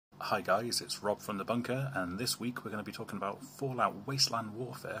Hi guys, it's Rob from the Bunker, and this week we're going to be talking about Fallout Wasteland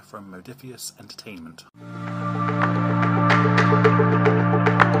Warfare from Modifius Entertainment.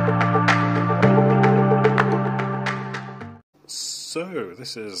 So,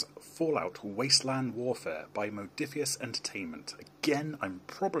 this is Fallout Wasteland Warfare by Modifius Entertainment. Again, I'm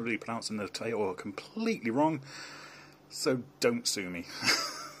probably pronouncing the title completely wrong, so don't sue me.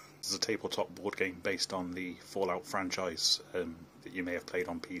 This is a tabletop board game based on the Fallout franchise that you may have played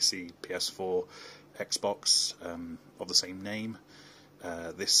on PC, PS4, Xbox, of the same name.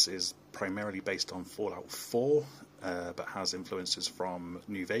 This is primarily based on Fallout 4, but has influences from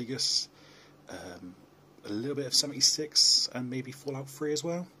New Vegas, a little bit of 76, and maybe Fallout 3 as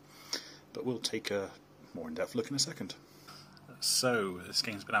well. But we'll take a more in-depth look in a second. So, this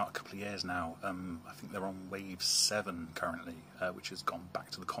game's been out a couple of years now. I think they're on Wave 7 currently, which has gone back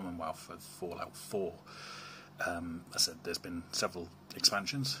to the Commonwealth of Fallout 4. I said there's been several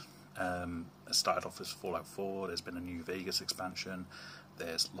expansions. It started off as Fallout 4, there's been a New Vegas expansion,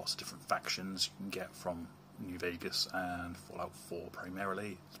 there's lots of different factions you can get from New Vegas and Fallout 4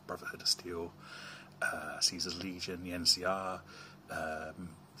 primarily. It's Brotherhood of Steel, Caesar's Legion, the NCR,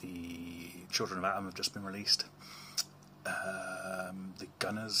 the Children of Atom have just been released. The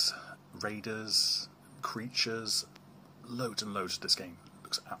Gunners, Raiders, Creatures, loads and loads of this game. It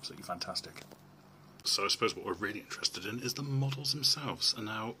looks absolutely fantastic. So I suppose what we're really interested in is the models themselves. And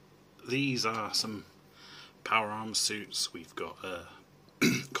now, these are some power armor suits. We've got a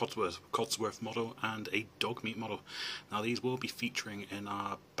Codsworth model and a Dogmeat model. Now these will be featuring in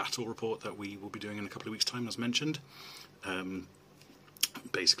our battle report that we will be doing in a couple of weeks' time, as mentioned.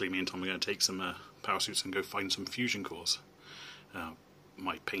 Basically, me and Tom are going to take some power suits and go find some fusion cores.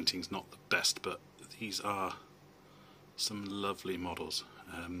 My painting's not the best, but these are some lovely models,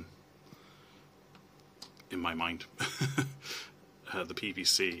 in my mind. The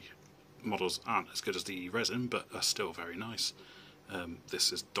PVC models aren't as good as the resin, but are still very nice.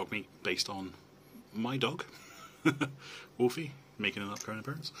 This is Dogmeat, based on my dog, Wolfie, making an upcoming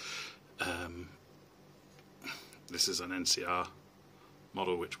appearance. This is an NCR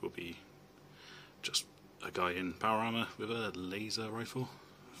model, which will be just a guy in power armor with a laser rifle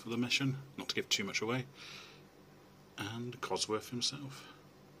for the mission, not to give too much away, and Codsworth himself.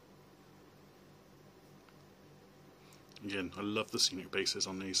 Again, I love the scenic bases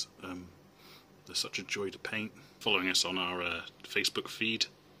on these. They're such a joy to paint. Following us on our Facebook feed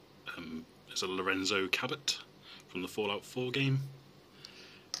is a Lorenzo Cabot from the Fallout 4 game,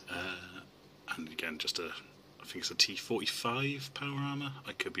 and again, just I think it's a T45 power armor.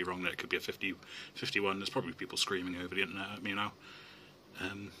 I could be wrong there, it could be a 51. There's probably people screaming over the internet at me now.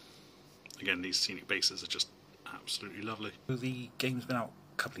 Again, these scenic bases are just absolutely lovely. The game's been out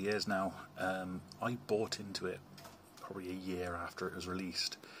a couple of years now. I bought into it probably a year after it was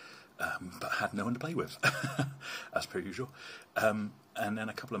released, but had no one to play with, as per usual. And then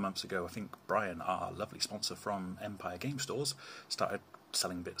a couple of months ago, I think Brian, our lovely sponsor from Empire Game Stores, started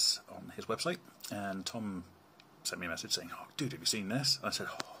selling bits on his website, and Tom sent me a message saying, "Oh, dude, have you seen this?" And I said,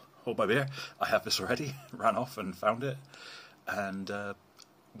 "Oh, hold my beer, I have this already." Ran off and found it, and I'm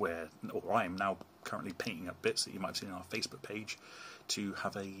now currently painting up bits that you might have seen on our Facebook page to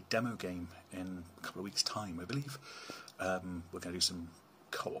have a demo game in a couple of weeks' time, I believe. We're going to do some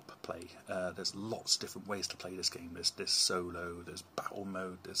co-op play. There's lots of different ways to play this game. There's solo, there's battle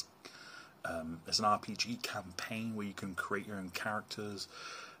mode, there's an RPG campaign where you can create your own characters.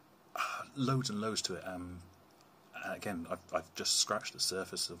 Loads and loads to it. Again, I've just scratched the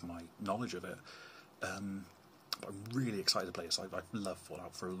surface of my knowledge of it. But I'm really excited to play this. I've loved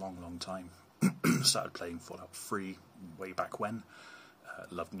Fallout for a long, long time. Started playing Fallout 3 way back when.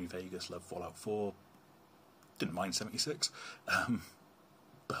 Loved New Vegas, loved Fallout 4. Didn't mind 76.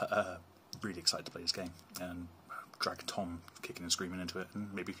 But really excited to play this game. And drag Tom kicking and screaming into it,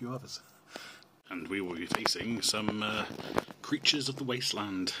 and maybe a few others. And we will be facing some creatures of the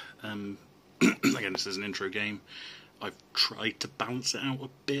wasteland. Again, this is an intro game. I've tried to balance it out a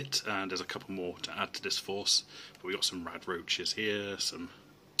bit, and there's a couple more to add to this force. But we got some rad roaches here, some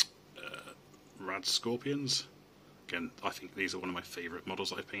rad scorpions. Again, I think these are one of my favourite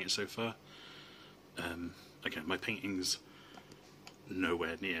models I've painted so far. Again, my painting's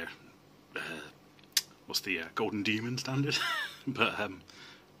nowhere near what's the Golden Demon standard, but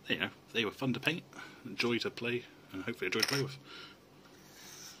you know, they were fun to paint, a joy to play, and hopefully a joy to play with.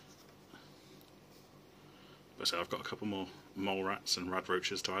 So I've got a couple more mole rats and rad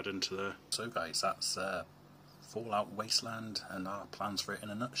roaches to add into there. So guys, that's Fallout Wasteland and our plans for it in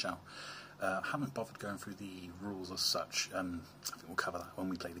a nutshell. I haven't bothered going through the rules as such. I think we'll cover that when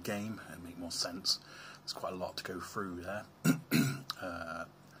we play the game and make more sense. There's quite a lot to go through there.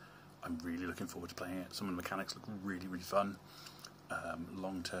 I'm really looking forward to playing it. Some of the mechanics look really, really fun.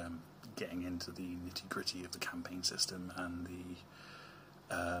 Long term, getting into the nitty gritty of the campaign system and the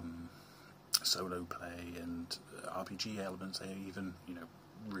solo play and RPG elements, they even,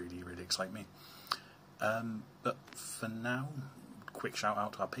 really, really excite me. But for now, quick shout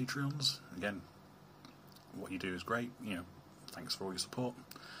out to our Patreons. Again, what you do is great. Thanks for all your support.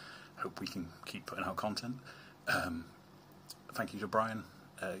 Hope we can keep putting out content. Thank you to Brian,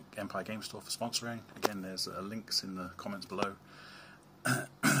 Empire Game Store, for sponsoring. Again, there's links in the comments below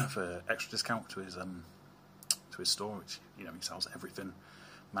for extra discount to his store, which he sells everything.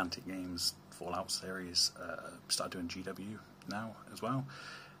 Mantic Games, Fallout series. Started doing GW now as well.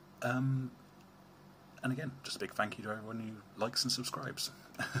 And again, just a big thank you to everyone who likes and subscribes.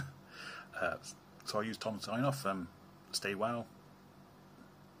 So I'll use Tom to sign off. Stay well.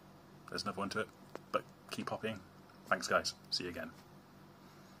 There's another one to it, but keep hopping. Thanks, guys. See you again.